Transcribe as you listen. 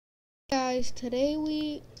Guys,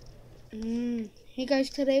 hey guys,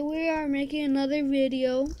 today we are making another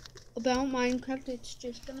video about Minecraft. It's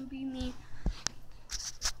just gonna be me.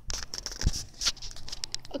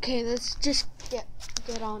 Okay, let's just get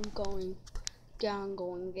on going. Get on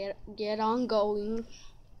going. Get on going.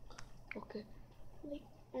 Okay.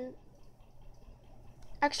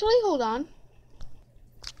 Actually, hold on.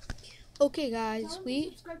 Okay, guys,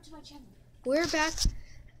 we're back.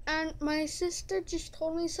 And my sister just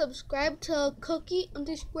told me subscribe to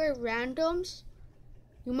Cookie_Randoms.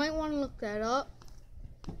 You might want to look that up.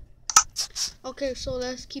 Okay, so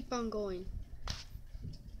let's keep on going.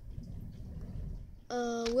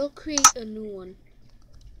 We'll create a new one.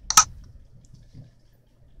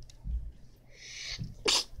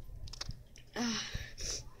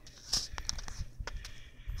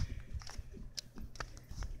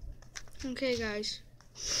 Okay, guys.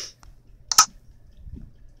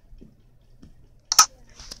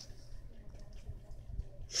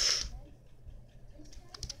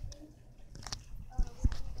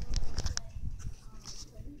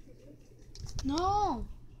 No,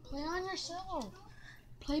 play on yourself.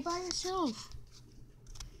 Play by yourself.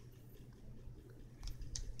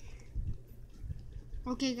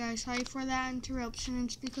 Okay, guys, sorry for that interruption.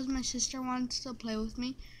 It's because my sister wants to play with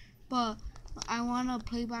me, but I want to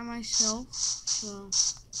play by myself, so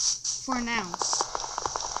for now.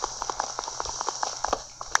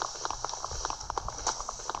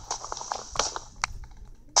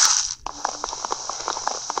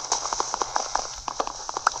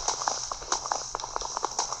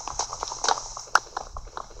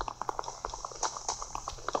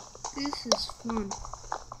 This is fun.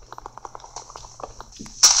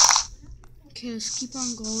 Okay, let's keep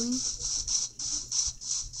on going.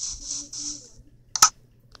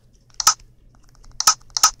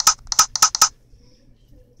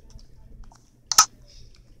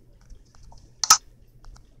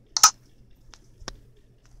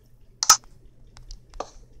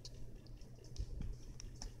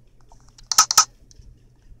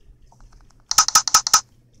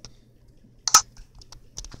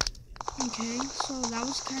 Okay, so that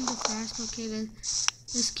was kind of fast. Okay,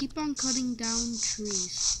 let's keep on cutting down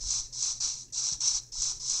trees.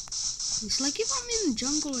 It's like if I'm in the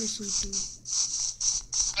jungle or something.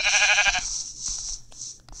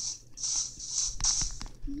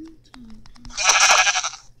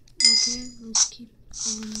 Okay, let's keep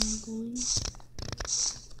on going.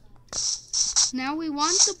 Now we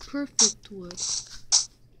want the perfect wood.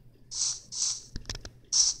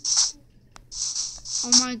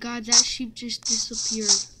 Oh my god, that sheep just disappeared.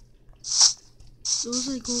 It was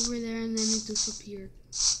like over there and then it disappeared.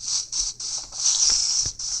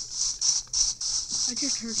 I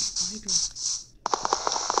just heard a spider.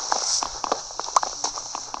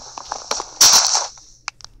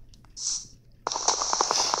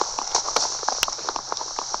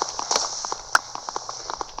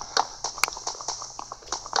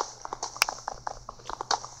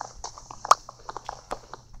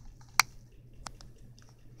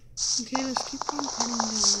 Okay, let's keep on cutting down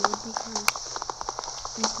wood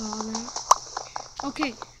because I saw that.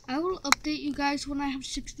 Okay, I will update you guys when I have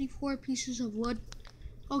 64 pieces of wood.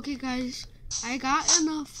 Okay, guys, I got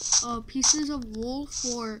enough pieces of wool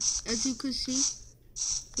for, as you can see,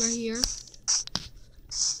 right here,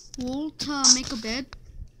 wool to make a bed.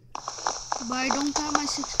 But I don't got my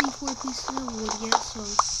 64 pieces of wood yet, so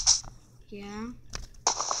yeah.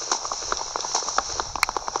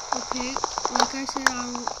 Okay, like I said,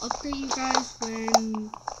 I will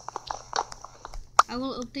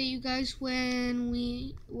update you guys when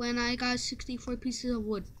I got 64 pieces of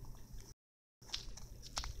wood.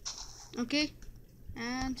 Okay,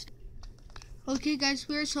 and okay, guys,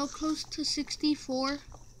 we are so close to 64.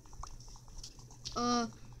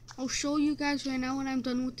 I'll show you guys right now when I'm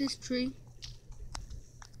done with this tree.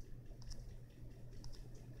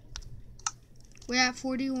 We're at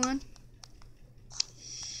 41.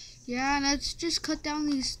 Yeah, let's just cut down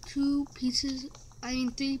these three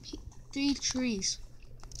trees.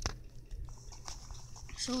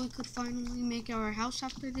 So we could finally make our house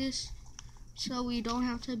after this. So we don't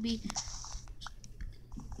have to be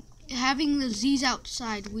having the Z's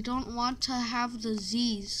outside. We don't want to have the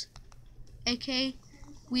Z's. Okay?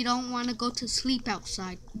 We don't want to go to sleep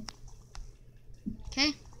outside.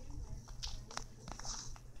 Okay?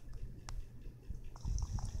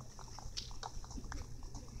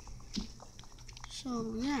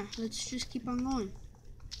 So yeah, let's just keep on going.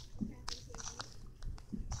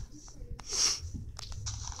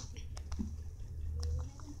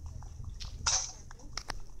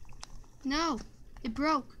 No, it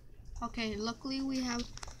broke. Okay, luckily we have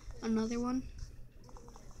another one.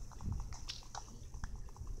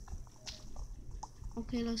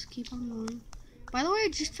 Okay, let's keep on going. By the way, I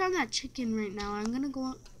just found that chicken right now. I'm gonna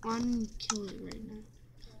go on and kill it right now.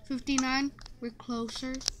 59, we're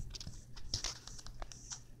closer.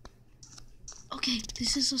 Okay,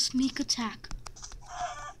 this is a sneak attack.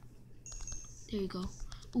 There you go.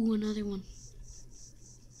 Ooh, another one.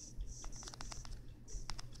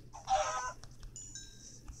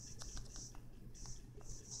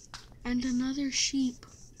 And another sheep.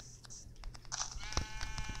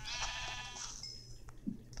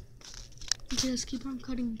 Okay, let's keep on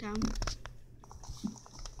cutting down.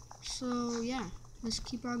 So, yeah, let's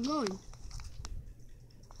keep on going.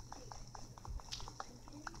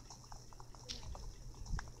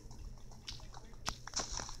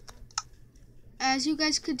 As you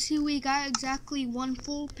guys could see, we got exactly one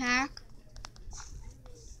full pack.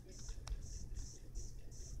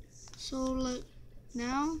 So,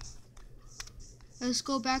 now, let's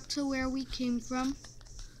go back to where we came from.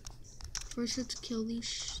 First, let's kill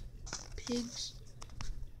these pigs.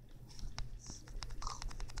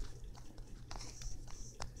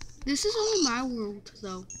 This is only my world,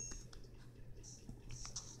 though.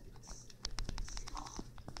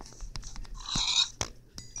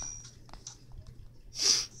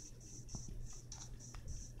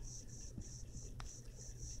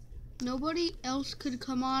 Nobody else could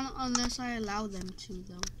come on unless I allow them to,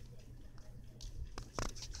 though.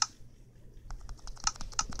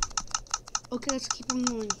 Okay, let's keep on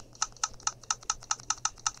going.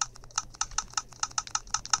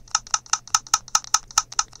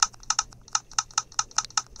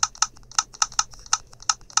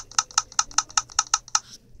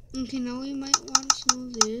 Okay, now we might want to know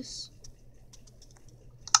this.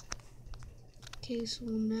 Okay, so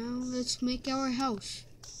now let's make our house.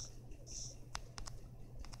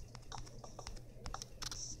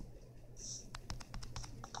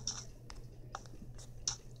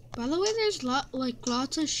 By the way, there's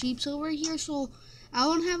lots of sheep over here, so I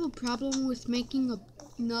won't have a problem with making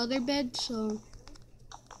another bed, so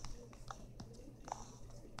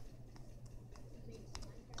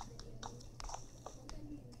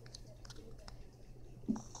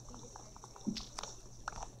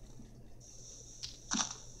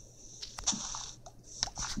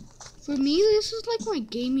for me, this is like my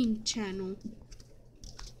gaming channel.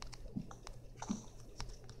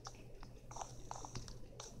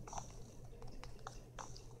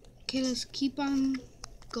 Okay, let's keep on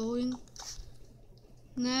going.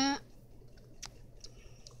 Nah.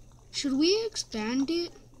 Should we expand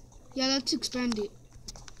it? Yeah, let's expand it.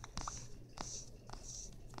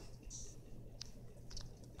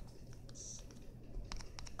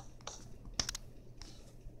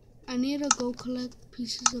 I need to go collect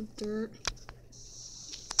pieces of dirt.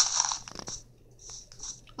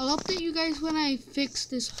 I'll update you guys when I fix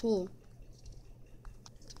this hole.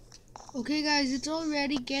 Okay guys, it's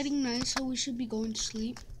already getting night, so we should be going to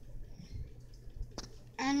sleep.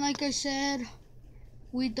 And like I said,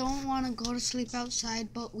 we don't want to go to sleep outside,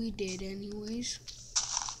 but we did anyways.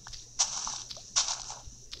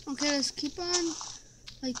 Okay, let's keep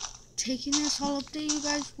on taking this. I'll update you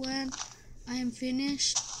guys when I am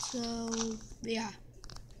finished. So yeah,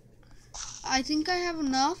 I think I have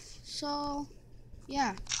enough. So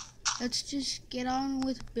yeah, let's just get on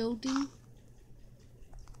with building.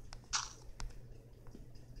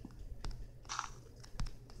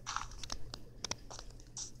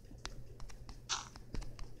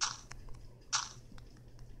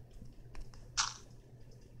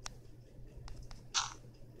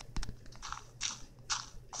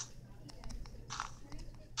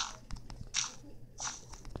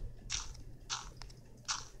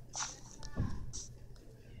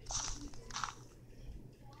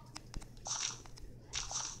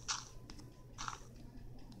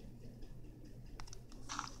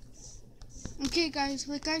 Okay guys,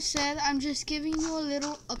 like I said, I'm just giving you a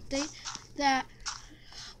little update that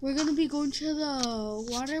we're going to be going to the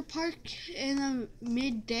water park in the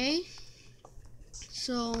midday.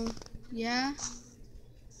 So yeah,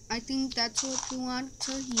 I think that's what you want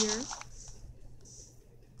to hear.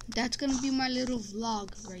 That's going to be my little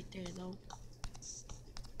vlog right there though.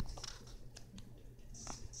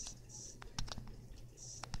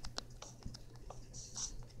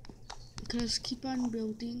 Let's keep on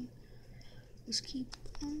building. Let's keep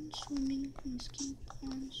on swimming. Let's keep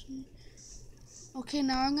on swimming. Okay,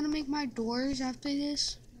 now I'm gonna make my doors after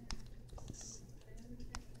this.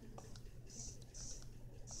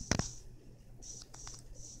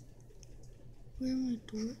 Where are my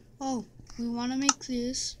doors? Oh, we wanna make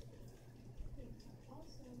this.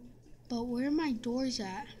 But where are my doors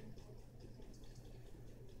at?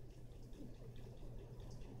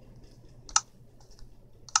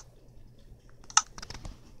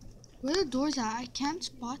 Where are the doors at? I can't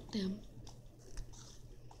spot them.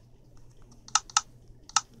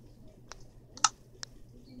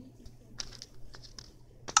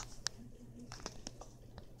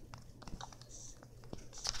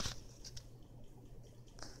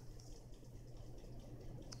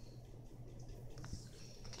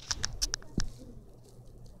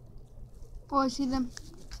 Oh, I see them.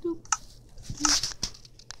 Doop.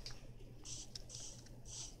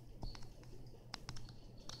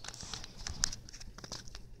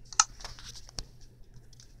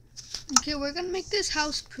 Okay, we're gonna make this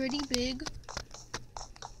house pretty big.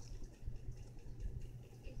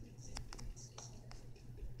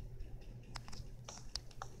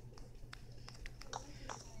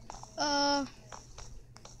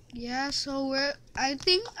 Yeah, so I'm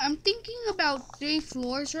thinking about 3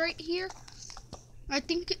 floors right here. I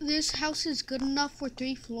think this house is good enough for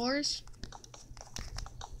 3 floors.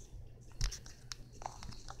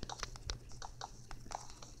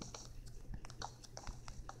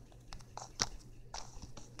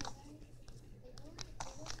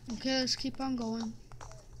 Okay, let's keep on going.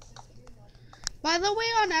 By the way,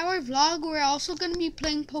 on our vlog, we're also going to be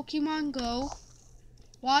playing Pokemon Go.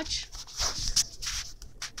 Watch.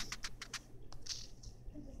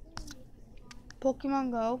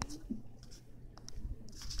 Pokemon Go.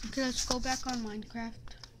 Okay, let's go back on Minecraft.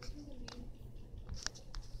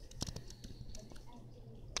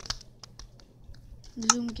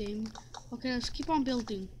 Zoom game. Okay, let's keep on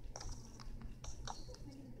building.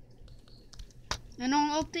 And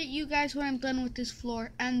I'll update you guys when I'm done with this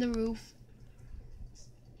floor and the roof.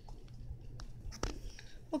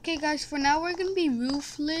 Okay guys, for now we're gonna be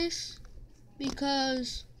roofless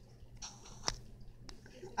because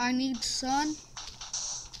I need sun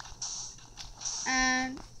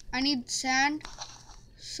and I need sand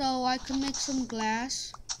so I can make some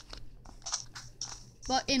glass.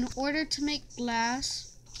 But in order to make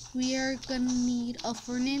glass, we are gonna need a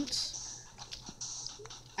furnace,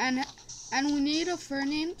 and we need a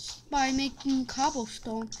furnace by making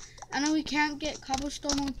cobblestone, and we can't get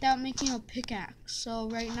cobblestone without making a pickaxe. So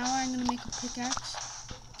right now I'm gonna make a pickaxe.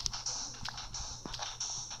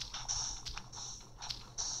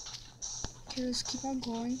 Okay, let's keep on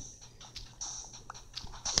going.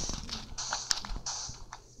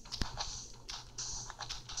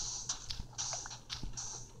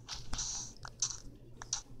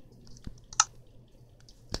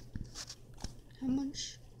 How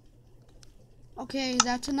much? Okay,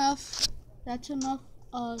 that's enough. That's enough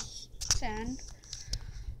sand.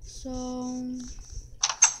 So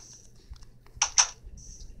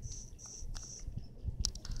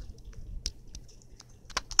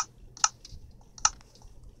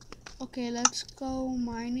okay, let's go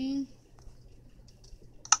mining.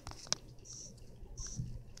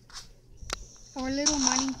 Our little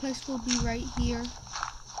mining place will be right here.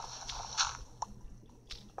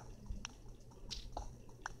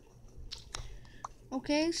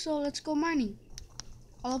 Okay, so let's go mining.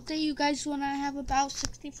 I'll update you guys when I have about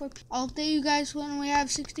 64. I'll update you guys when we have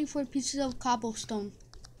 64 pieces of cobblestone.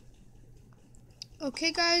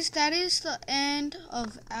 Okay guys, that is the end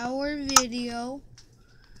of our video.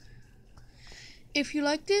 If you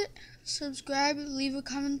liked it, subscribe, leave a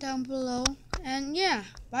comment down below, and yeah,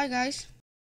 bye guys.